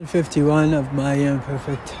51 of my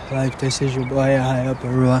imperfect life. This is your boy High Up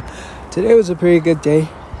Arua. Today was a pretty good day.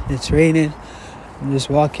 It's raining. I'm just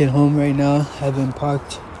walking home right now. I've been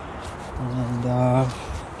parked, and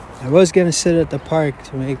I was gonna sit at the park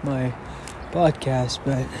to make my podcast,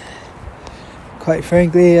 but quite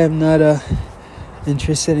frankly, I'm not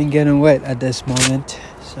interested in getting wet at this moment.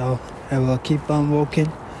 So I will keep on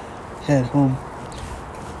walking, head home.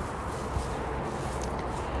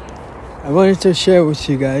 I wanted to share with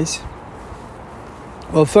you guys.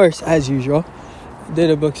 Well, first, as usual, I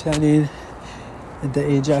did a book signing at the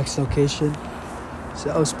Ajax location. So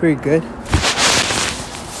that was pretty good.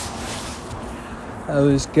 That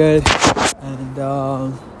was good.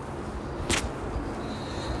 And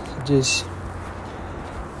just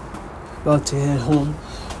about to head home.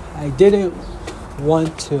 I didn't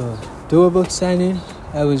want to do a book signing.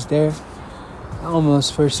 I was there. I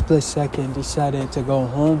almost for a split second decided to go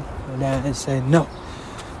home. And then I said, no,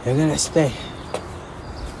 you're gonna stay.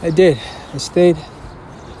 I did. I stayed.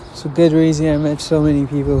 It's a good reason. I met so many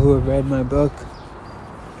people who have read my book.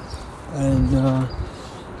 And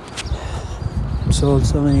sold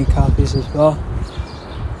so many copies as well.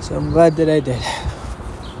 So I'm glad that I did.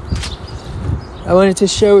 I wanted to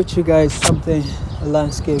share with you guys something a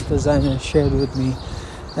landscape designer shared with me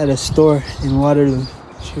at a store in Waterloo.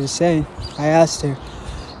 She was saying, I asked her,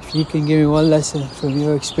 if you can give me one lesson from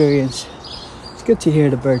your experience. It's good to hear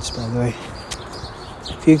the birds, by the way.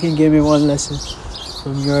 If you can give me one lesson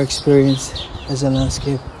from your experience as a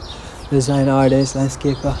landscape design artist,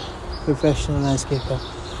 landscaper, professional landscaper,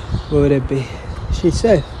 what would it be? She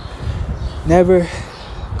said, never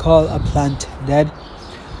call a plant dead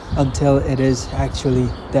until it is actually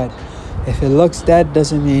dead. If it looks dead,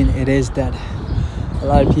 doesn't mean it is dead. A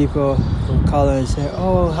lot of people will call her and say,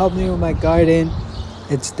 oh, help me with my garden.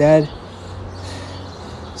 It's dead.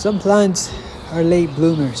 Some plants are late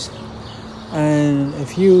bloomers. And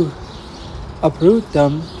if you uproot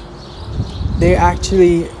them, they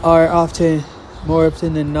actually are more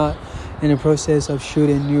often than not, in the process of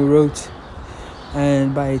shooting new roots.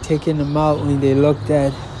 And by taking them out when they look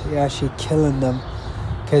dead, you're actually killing them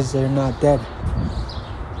because they're not dead.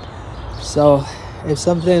 So if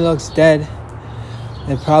something looks dead,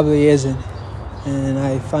 it probably isn't. And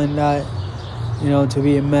I find that, to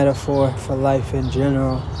be a metaphor for life in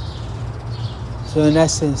general. So in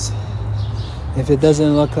essence, if it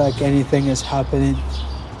doesn't look like anything is happening,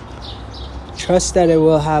 trust that it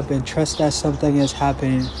will happen. Trust that something is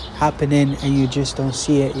happening and you just don't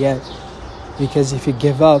see it yet. Because if you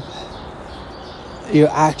give up, you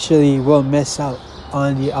actually will miss out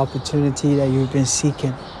on the opportunity that you've been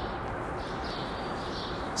seeking.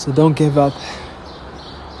 So don't give up.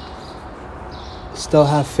 Still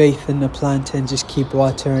have faith in the plant and just keep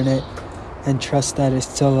watering it and trust that it's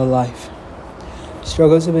still alive.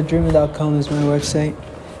 strugglesofadreamer.com is my website.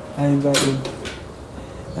 I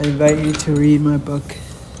invite you to read my book.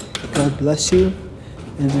 God bless you,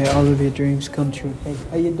 and may all of your dreams come true. Hey,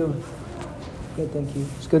 how you doing? Good, thank you.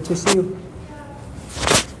 It's good to see you.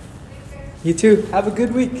 You too. Have a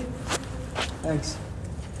good week. Thanks.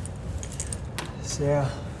 So yeah.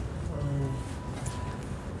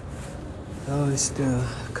 It's the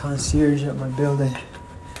concierge at my building.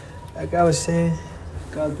 Like I was saying,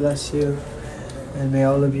 God bless you, and may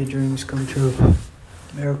all of your dreams come true.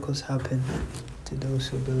 Miracles happen to those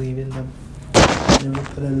who believe in them. Never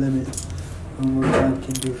put a limit on what God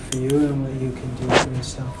can do for you and what you can do for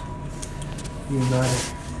yourself. You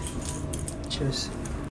matter. Cheers.